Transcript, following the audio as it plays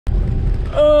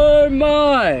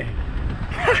my!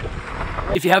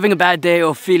 If you're having a bad day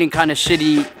or feeling kind of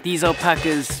shitty, these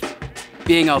alpacas,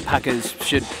 being alpacas,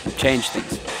 should change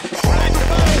things.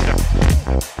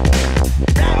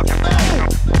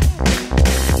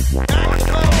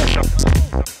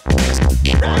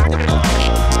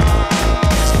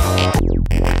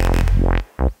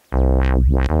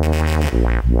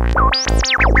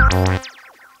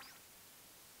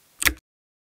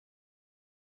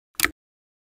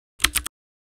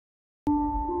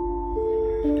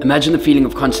 Imagine the feeling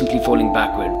of constantly falling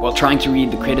backward while trying to read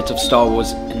the credits of Star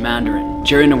Wars in Mandarin,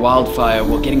 during a wildfire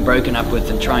while getting broken up with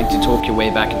and trying to talk your way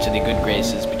back into their good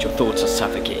graces, but your thoughts are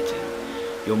suffocating.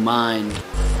 Your mind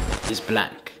is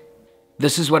blank.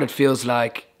 This is what it feels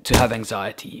like to have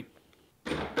anxiety.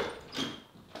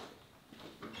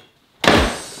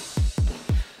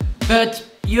 But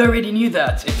you already knew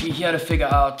that if you're here to figure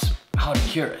out how to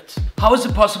cure it. How is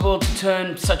it possible to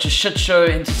turn such a shit show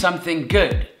into something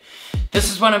good? This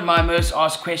is one of my most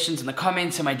asked questions in the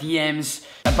comments and my DMs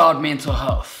about mental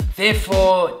health.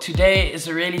 Therefore, today is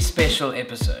a really special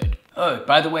episode. Oh,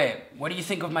 by the way, what do you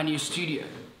think of my new studio?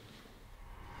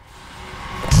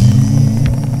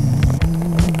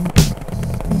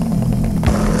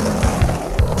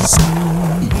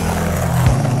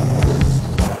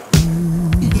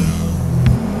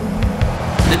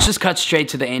 Let's just cut straight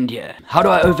to the end here. How do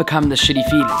I overcome this shitty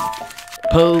feeling?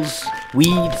 Pills,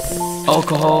 weed,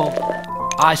 alcohol,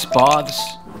 ice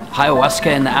baths, ayahuasca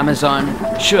in the Amazon.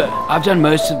 Sure, I've done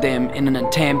most of them in an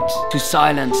attempt to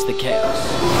silence the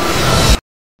chaos.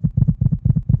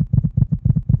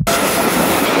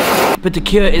 But the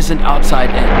cure isn't outside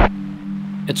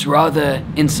in. It's rather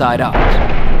inside out.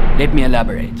 Let me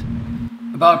elaborate.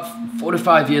 About 4 to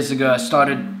 5 years ago, I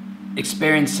started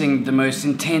experiencing the most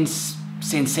intense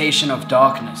sensation of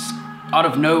darkness. Out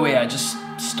of nowhere, I just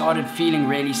started feeling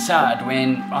really sad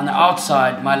when on the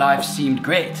outside my life seemed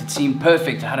great. It seemed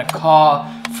perfect. I had a car,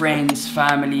 friends,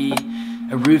 family,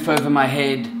 a roof over my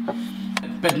head,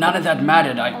 but none of that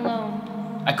mattered.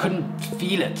 I couldn't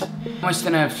feel it. Almost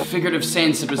in a figurative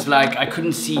sense, it was like I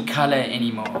couldn't see color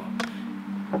anymore.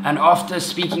 And after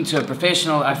speaking to a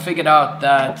professional, I figured out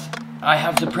that I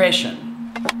have depression,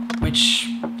 which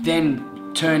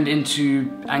then turned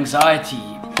into anxiety.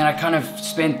 And I kind of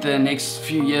spent the next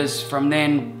few years from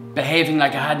then behaving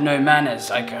like I had no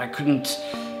manners. I couldn't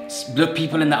look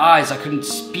people in the eyes. I couldn't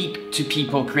speak to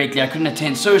people correctly. I couldn't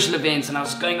attend social events. And I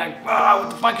was going like, what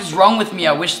the fuck is wrong with me?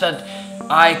 I wish that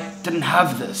I didn't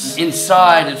have this.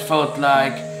 Inside, it felt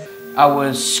like I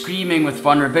was screaming with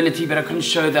vulnerability, but I couldn't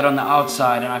show that on the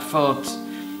outside. And I felt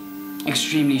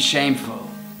extremely shameful.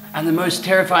 And the most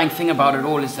terrifying thing about it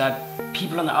all is that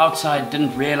people on the outside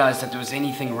didn't realize that there was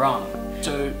anything wrong.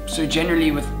 So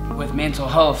generally with mental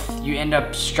health, you end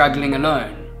up struggling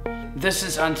alone. This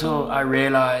is until I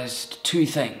realized 2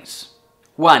 things.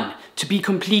 1, to be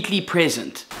completely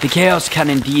present. The chaos can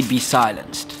indeed be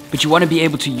silenced, but you want to be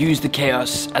able to use the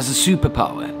chaos as a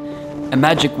superpower, a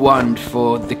magic wand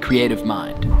for the creative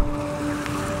mind.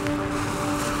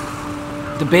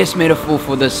 The best metaphor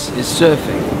for this is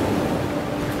surfing.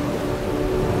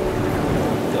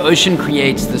 The ocean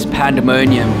creates this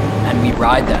pandemonium and we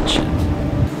ride that shit.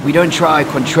 We don't try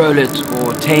control it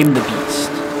or tame the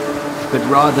beast, but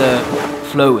rather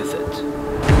flow with it.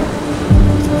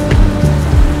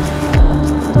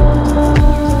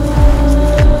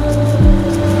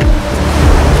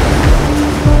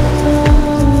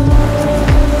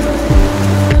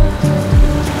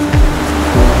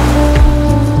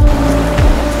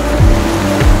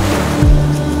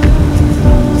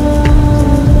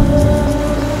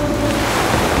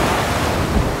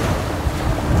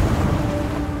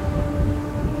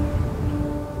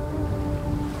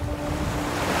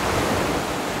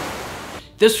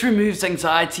 This removes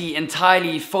anxiety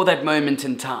entirely for that moment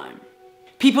in time.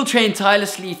 People train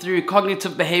tirelessly through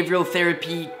cognitive behavioral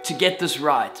therapy to get this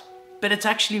right, but it's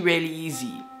actually really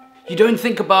easy. You don't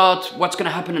think about what's going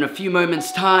to happen in a few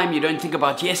moments' time, you don't think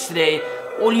about yesterday,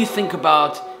 all you think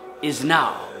about is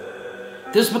now.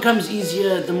 This becomes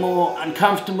easier the more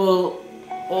uncomfortable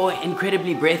or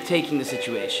incredibly breathtaking the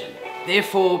situation.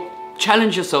 Therefore,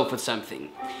 challenge yourself with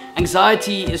something.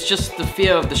 Anxiety is just the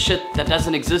fear of the shit that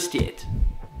doesn't exist yet.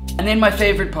 And then my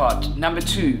favorite part, number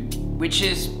 2, which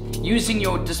is using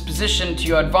your disposition to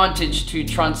your advantage to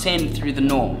transcend through the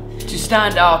norm, to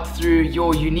stand out through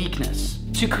your uniqueness,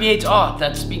 to create art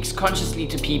that speaks consciously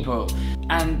to people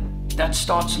and that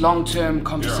starts long-term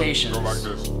conversations. Yeah, go like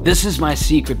this. This is my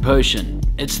secret potion.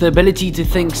 It's the ability to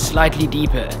think slightly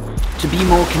deeper, to be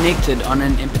more connected on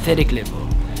an empathetic level.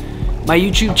 My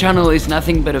YouTube channel is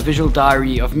nothing but a visual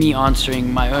diary of me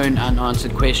answering my own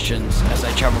unanswered questions as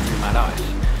I travel through my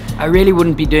life. I really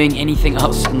wouldn't be doing anything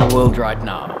else in the world right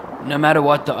now, no matter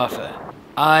what the offer.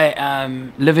 I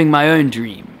am living my own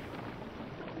dream.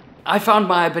 I found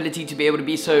my ability to be able to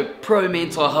be so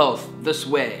pro-mental health this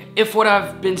way. If what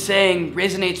I've been saying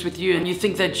resonates with you and you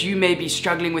think that you may be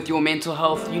struggling with your mental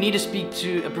health, you need to speak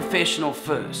to a professional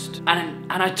first.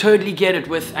 And I totally get it.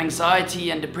 With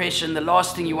anxiety and depression, the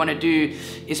last thing you want to do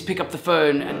is pick up the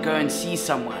phone and go and see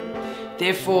someone.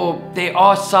 Therefore, there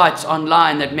are sites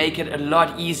online that make it a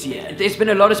lot easier. There's been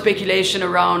a lot of speculation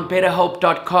around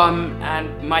betterhelp.com,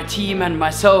 and my team and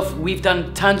myself, we've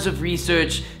done tons of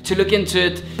research to look into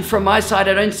it. From my side,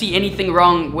 I don't see anything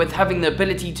wrong with having the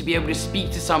ability to be able to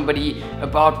speak to somebody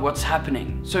about what's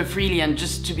happening so freely, and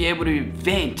just to be able to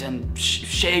vent and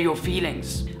share your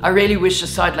feelings. I really wish a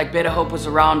site like BetterHelp was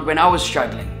around when I was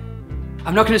struggling.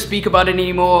 I'm not going to speak about it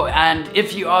anymore, and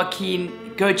if you are keen,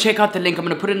 go check out the link. I'm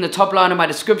going to put it in the top line of my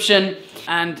description,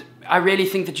 and I really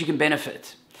think that you can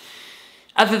benefit.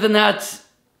 Other than that,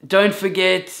 don't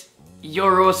forget,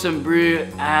 you're awesome, brew,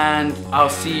 and I'll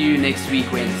see you next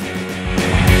week Wednesday.